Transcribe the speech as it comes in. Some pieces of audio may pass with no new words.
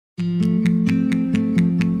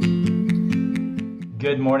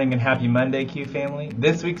Good morning and happy Monday, Q family.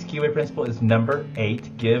 This week's QWay principle is number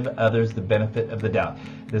 8, give others the benefit of the doubt.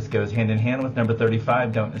 This goes hand in hand with number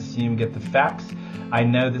 35, don't assume, get the facts. I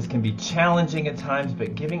know this can be challenging at times,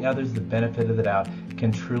 but giving others the benefit of the doubt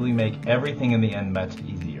can truly make everything in the end much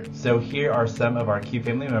easier. So here are some of our Q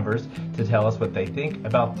family members to tell us what they think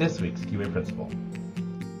about this week's QWay principle.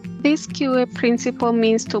 This QA principle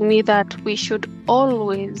means to me that we should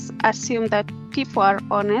always assume that people are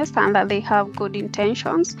honest and that they have good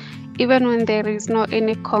intentions, even when there is not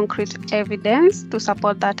any concrete evidence to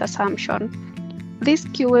support that assumption. This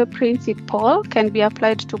QA principle can be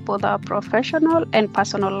applied to both our professional and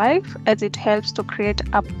personal life, as it helps to create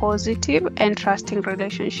a positive and trusting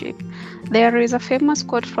relationship. There is a famous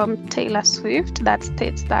quote from Taylor Swift that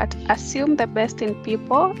states that assume the best in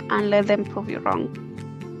people and let them prove you wrong.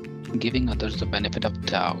 Giving others the benefit of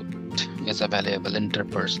doubt is a valuable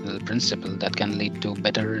interpersonal principle that can lead to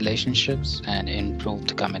better relationships and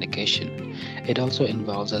improved communication. It also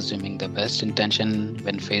involves assuming the best intention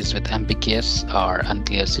when faced with ambiguous or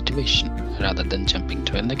unclear situation, rather than jumping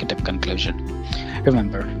to a negative conclusion.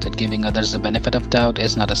 Remember that giving others the benefit of doubt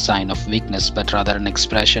is not a sign of weakness, but rather an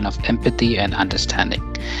expression of empathy and understanding.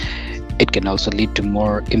 It can also lead to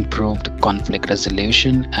more improved conflict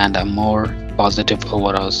resolution and a more positive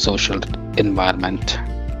overall social environment.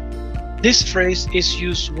 This phrase is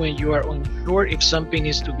used when you are unsure if something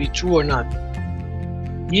is to be true or not.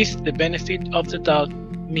 Give the benefit of the doubt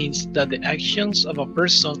means that the actions of a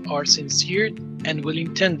person are sincere and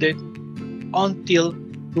well-intended until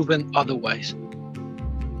proven otherwise.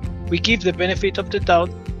 We give the benefit of the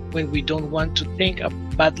doubt when we don't want to think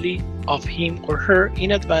badly of him or her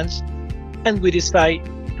in advance, and we decide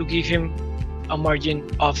to give him a margin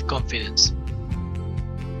of confidence.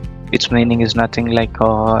 Its meaning is nothing like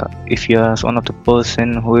if you are one of the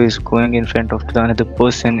person who is going in front of the another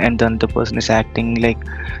person, and then the person is acting like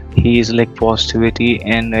he is like positivity,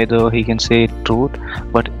 and either he can say truth,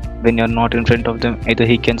 but when you're not in front of them, either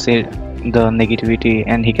he can say the negativity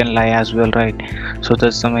and he can lie as well, right? So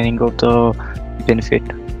that's the meaning of the benefit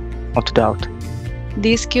of the doubt.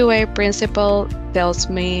 This QA principle tells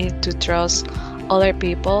me to trust other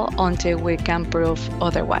people until we can prove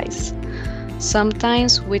otherwise.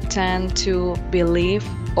 Sometimes we tend to believe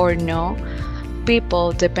or know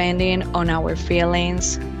people depending on our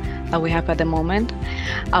feelings that we have at the moment,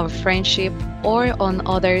 our friendship, or on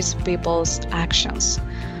others people's actions.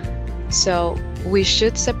 So we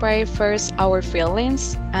should separate first our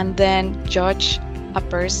feelings and then judge a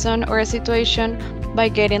person or a situation by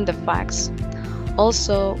getting the facts.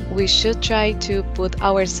 Also, we should try to put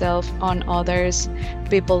ourselves on others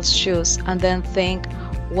people's shoes and then think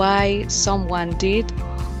why someone did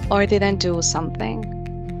or didn't do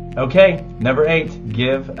something. Okay, number 8,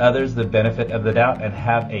 give others the benefit of the doubt and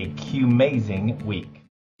have a Q-mazing week.